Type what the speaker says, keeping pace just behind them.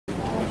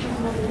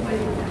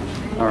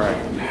Alright,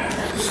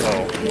 so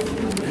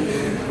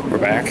we're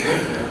back.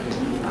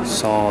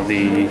 Saw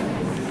the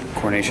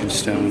coronation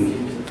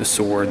stone, the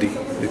sword,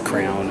 the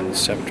crown, and the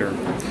scepter.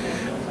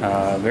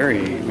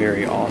 Very,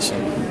 very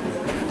awesome.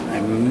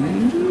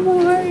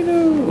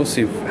 We'll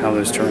see how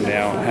those turned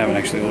out. I haven't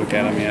actually looked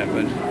at them yet,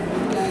 but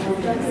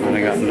I've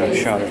only gotten a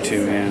shot or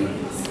two in.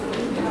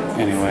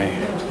 Anyway,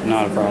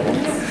 not a problem.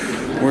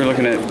 We're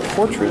looking at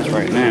portraits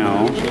right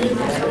now.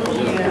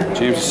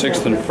 James VI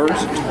and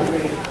first.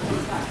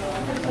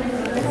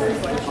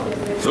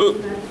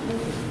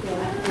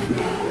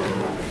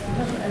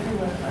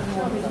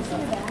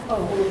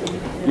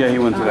 Yeah, he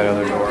went through that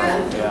other door.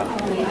 Yeah.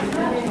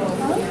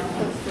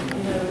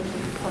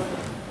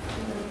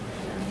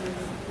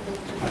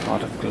 A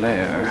lot of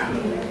glare.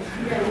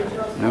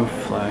 No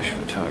flash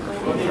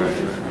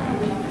photography.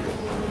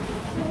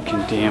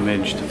 Can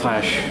damage the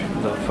flash.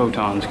 The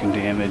photons can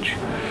damage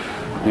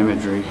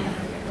imagery.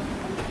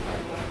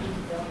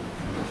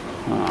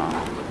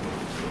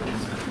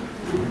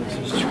 This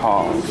is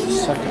Charles II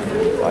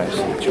by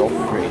St.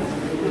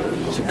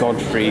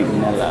 Godfrey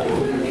Kneller.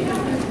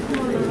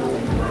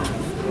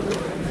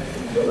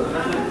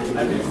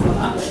 That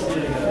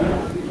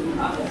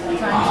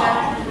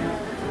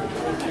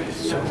is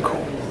so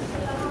cool.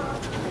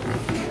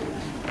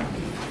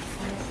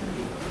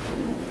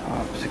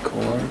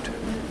 Harpsichord.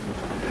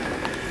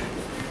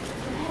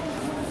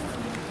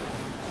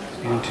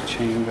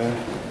 Antechamber.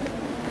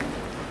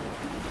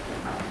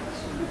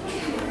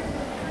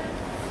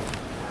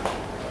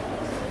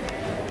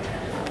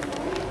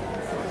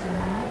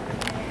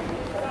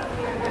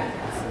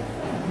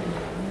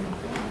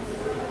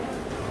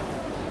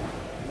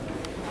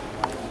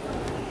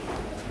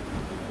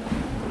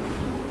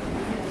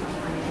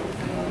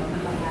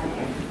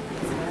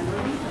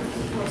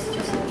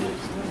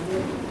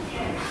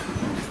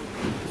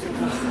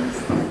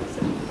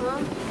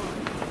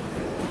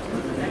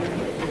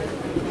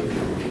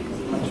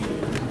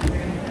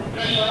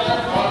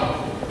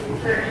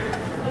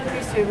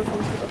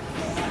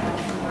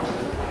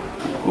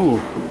 Ooh,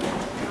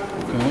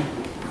 okay.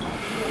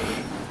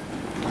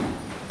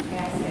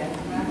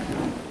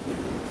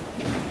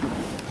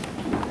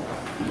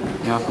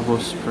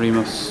 Jacobus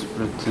Primus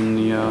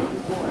Britannia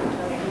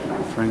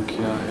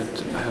Francia et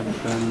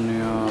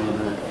Hibernia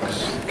Rex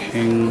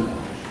King.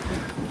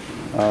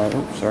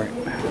 Oops, sorry.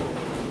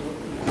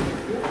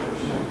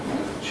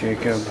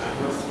 Jacob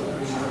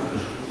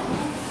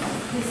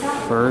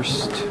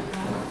first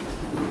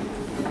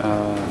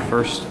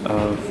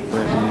of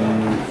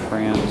Britain,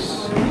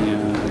 France,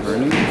 and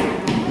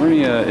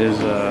Hibernia is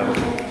I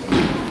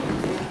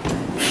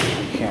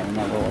can't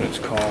remember what it's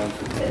called.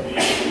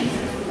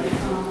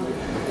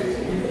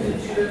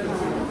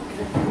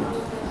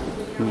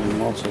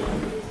 Lots of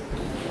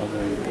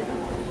other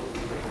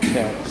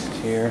text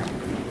here.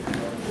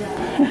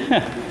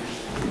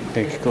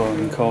 Big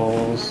glowing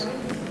coals.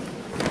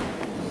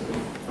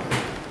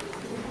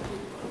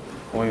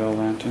 Oil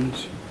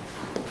lanterns.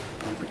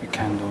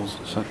 Candles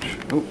and such.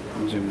 Oh,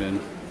 I'm zoomed in.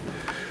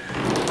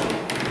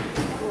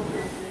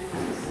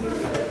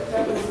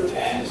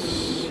 Yes.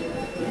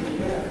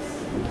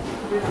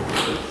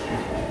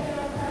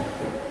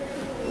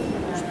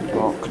 It's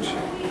locked.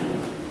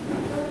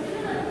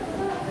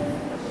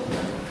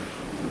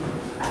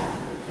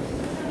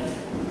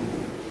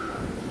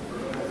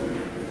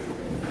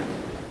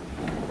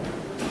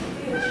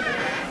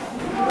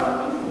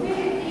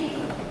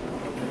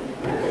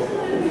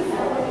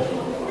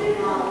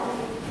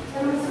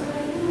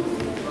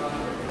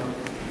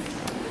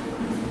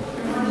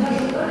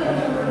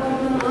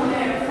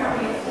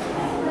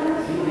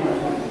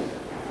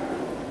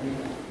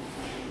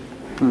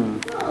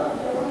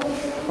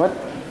 What?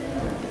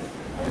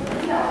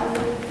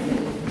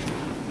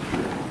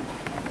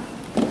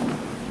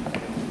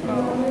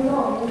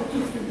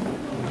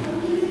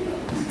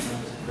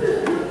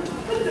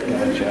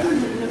 Gotcha.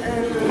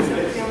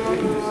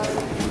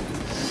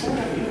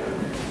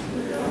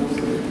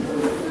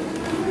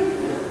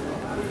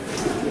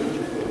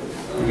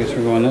 I guess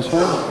we're going this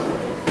way?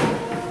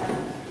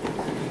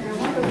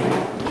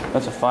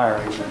 That's a fire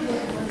exit.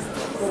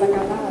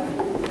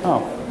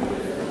 Oh.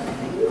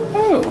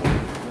 Oh.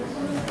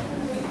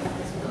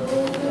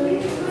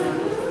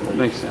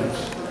 Makes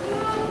sense.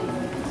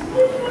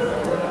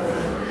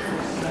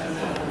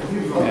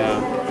 Yeah.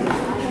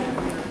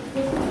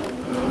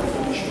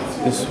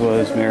 This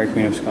was Mary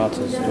Queen of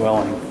Scots'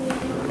 dwelling,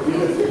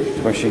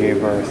 where she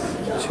gave birth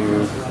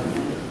to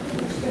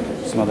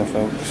some other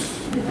folks.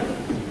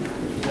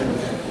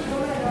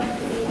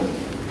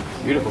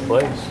 Beautiful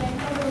place.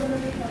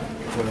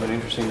 Would have been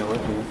interesting to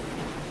live here.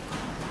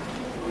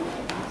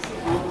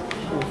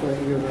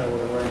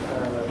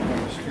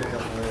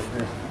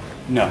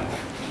 No.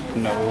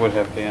 No, we would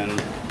have been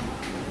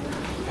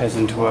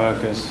peasant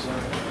workers.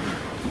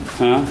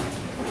 Huh?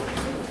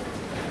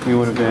 We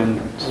would have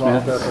been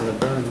smiths.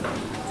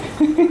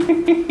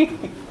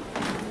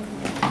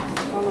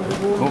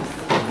 Oh,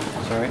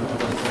 sorry.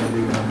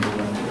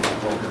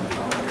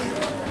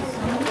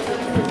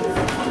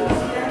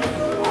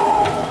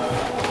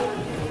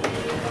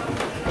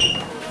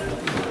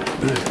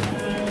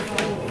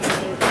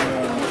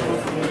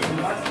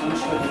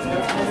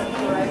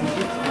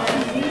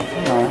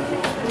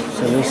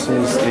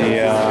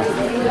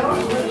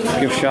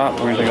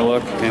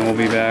 and we'll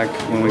be back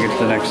when we get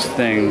to the next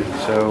thing.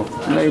 So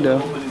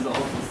later.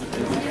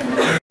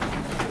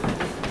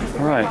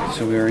 Alright,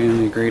 so we are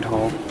in the Great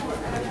Hall,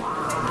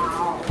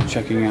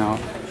 checking out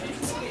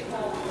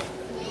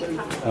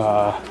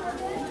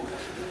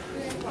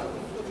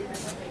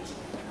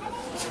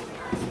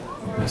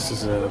this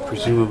is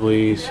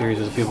presumably a series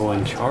of people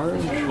in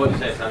charge.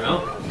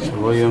 So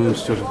William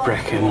stood of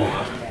Bracken.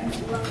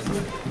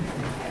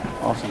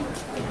 Awesome.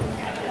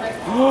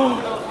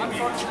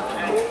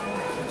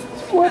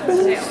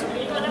 Weapons!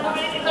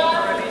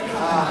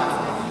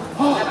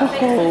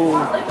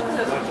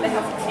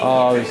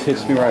 Oh, this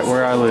hits me right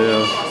where I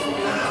live.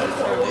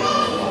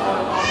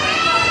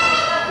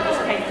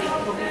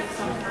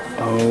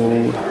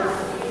 Oh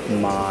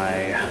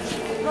my,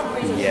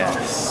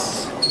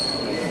 yes.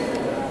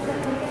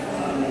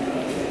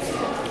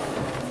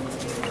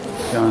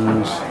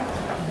 Guns,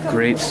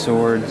 great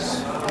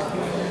swords.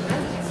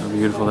 How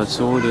beautiful that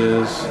sword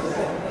is.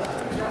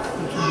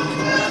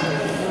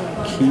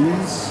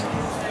 Keys.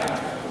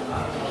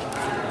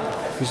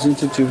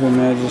 Presented to Her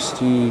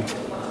Majesty.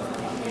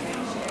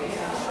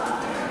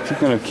 Some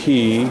kind of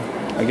key,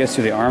 I guess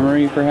to the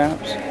armory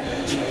perhaps.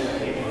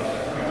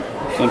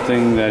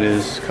 Something that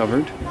is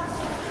covered.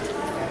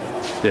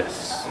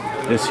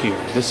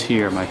 This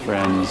here, my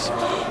friends.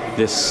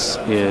 This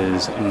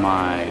is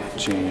my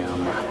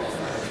jam.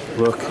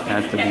 Look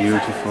at the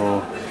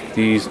beautiful.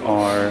 These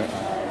are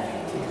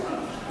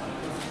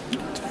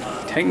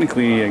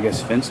technically, I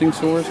guess, fencing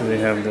swords. So they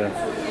have the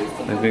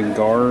big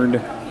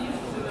guard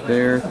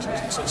there.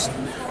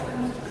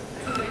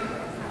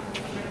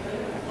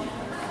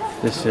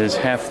 This is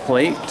half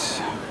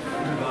plate.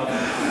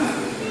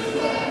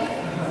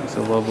 It's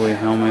a lovely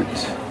helmet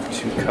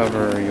to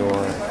cover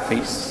your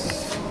face.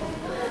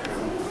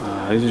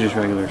 These are just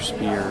regular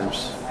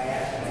spears.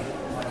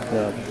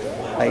 The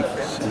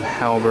pikes and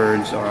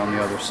halberds are on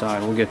the other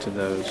side. We'll get to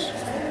those.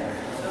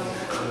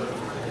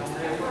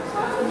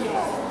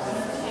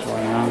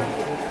 Wow.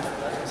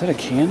 Is that a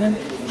cannon?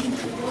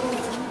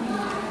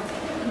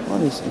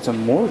 What is it? It's a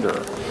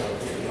mortar.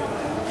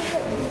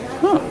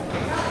 Huh.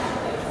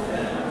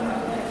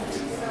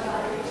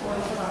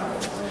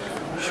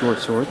 Short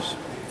swords.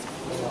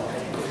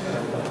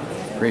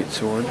 Great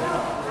sword.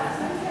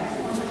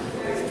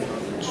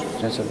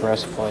 That's a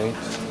breastplate.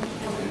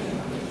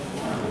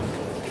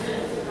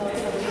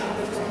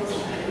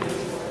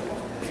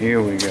 Here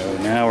we go.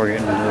 Now we're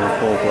getting into the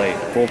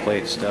full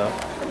plate stuff.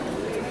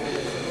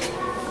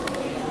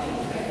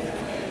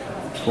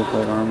 Full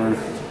plate armor.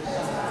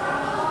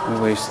 It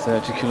weighs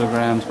 30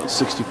 kilograms, about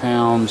 60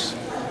 pounds.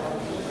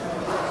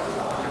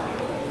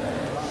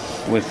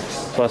 With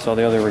plus all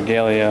the other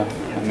regalia.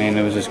 I mean,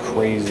 it was just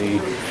crazy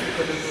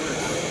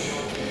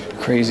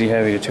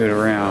heavy to tote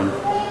around.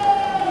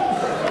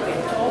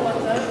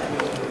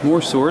 More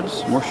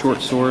swords, more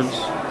short swords,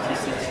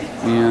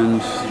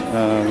 and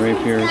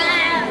rapiers.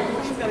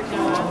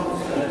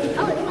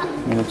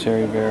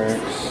 Military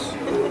barracks.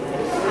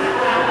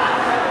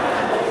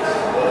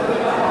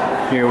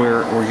 Here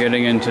we're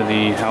getting into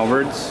the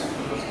halberds.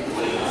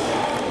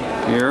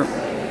 Here,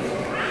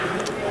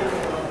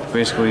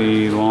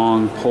 basically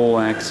long pole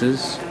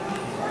axes.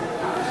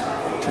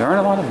 There aren't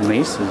a lot of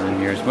maces in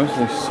here. It's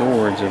mostly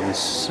swords of this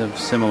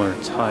similar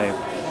type.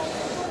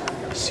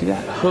 See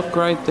that hook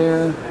right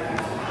there?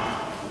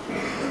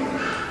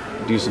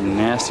 Do some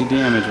nasty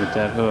damage with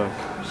that hook.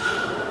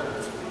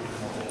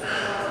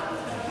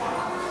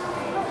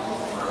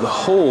 The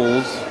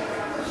holes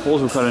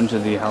were cut into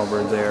the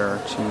halberd there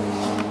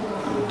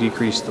to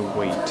decrease the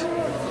weight.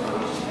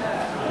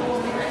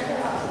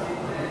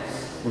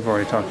 We've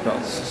already talked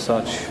about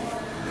such.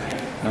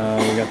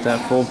 We got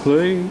that full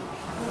plate.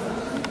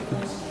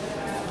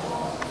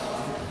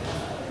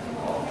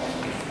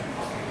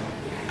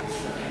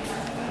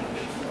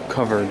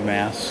 Covered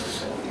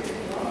masks.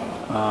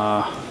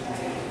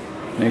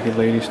 Naked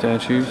lady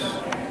statues.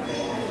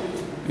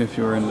 If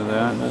you're into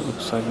that, that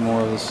looks like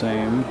more of the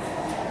same.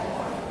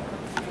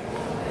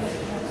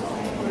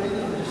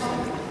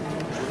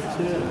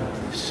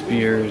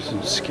 Spears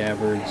and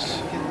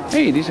scabbards.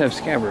 Hey, these have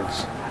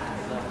scabbards.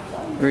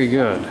 Very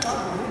good.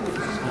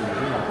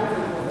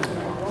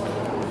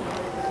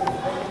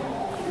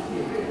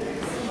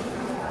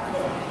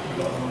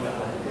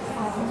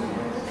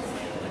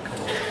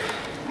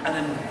 And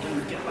then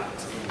you get back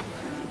to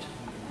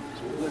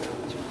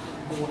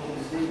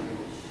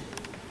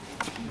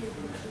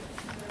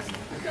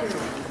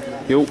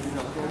Yo.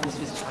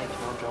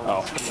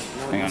 Oh,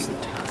 hang on.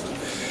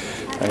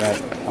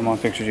 I'm on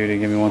picture duty.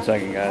 Give me 1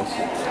 second, guys.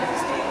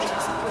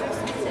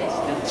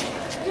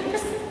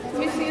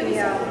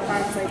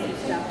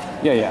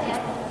 Yeah.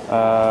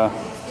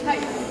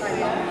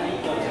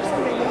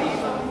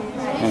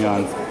 Hang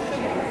on.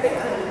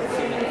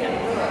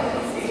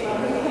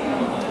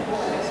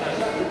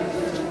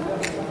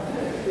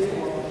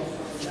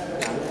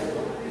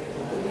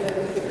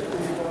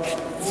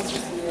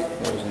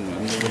 There's an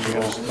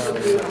individual.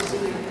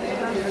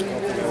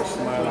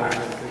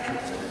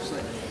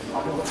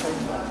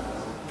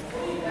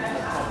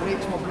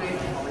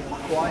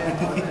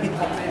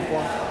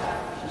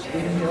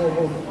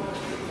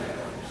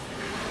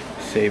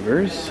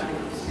 sabers,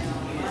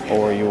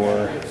 or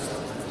your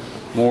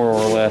more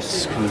or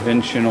less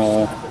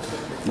conventional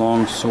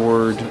long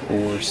sword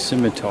or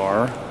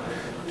scimitar,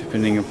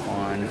 depending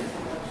upon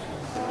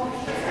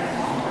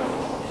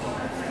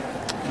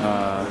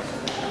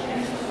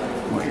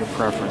what your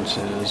preference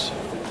is.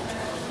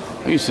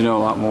 I used to know a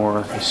lot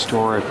more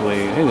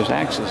historically. Hey, there's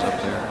axes up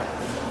there.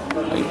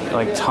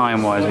 Like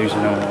time-wise, I used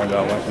to know more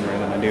about weaponry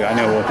than I do. I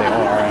know what they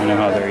are. I know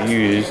how they're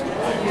used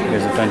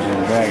because of Dungeons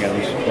and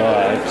Dragons,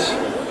 but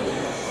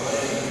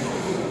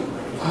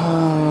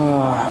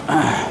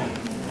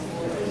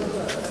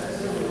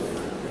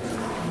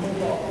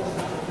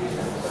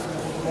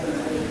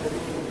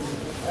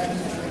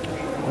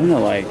I'm gonna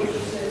like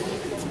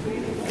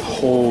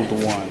hold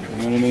one.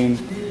 You know what I mean?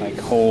 Like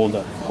hold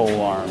a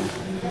pole arm.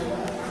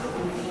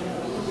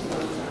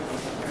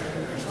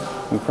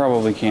 We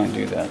probably can't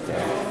do that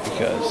though,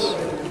 because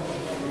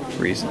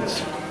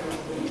reasons.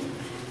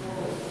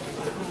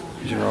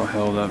 These are all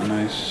held up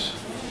nice.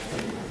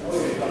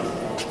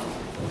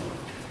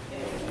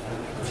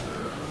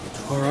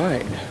 All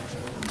right.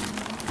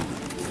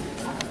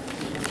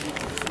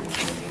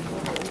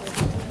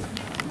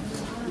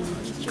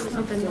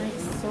 Something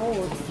nice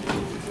sold.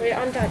 Wait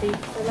on, Daddy.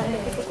 So let me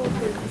take a go.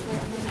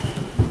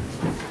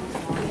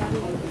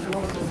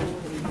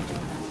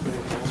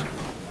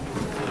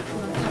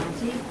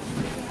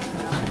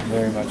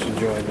 Very much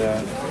enjoyed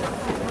that.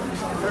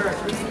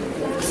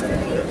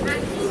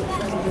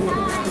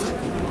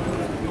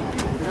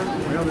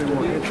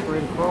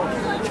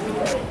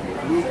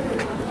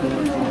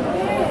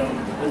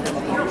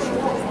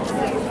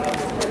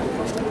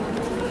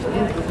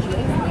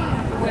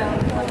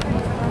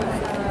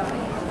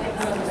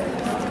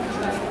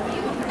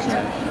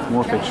 Okay,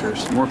 more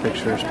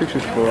pictures,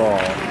 pictures for all.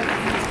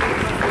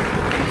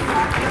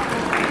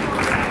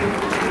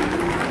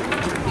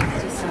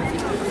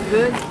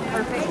 Good.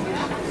 Perfect.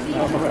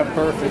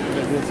 Perfect,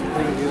 but it's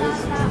pretty good.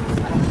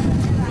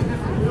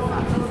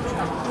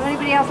 Would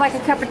anybody else like a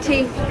cup of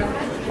tea?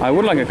 I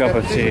would like a cup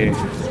of tea.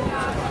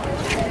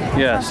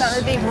 Yes.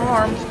 Something to be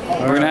warm.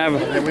 We're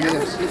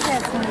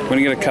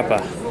gonna get a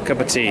cup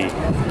of tea.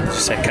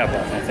 Just say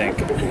cuppa, I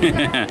think.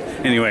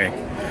 Anyway,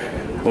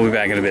 we'll be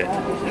back in a bit.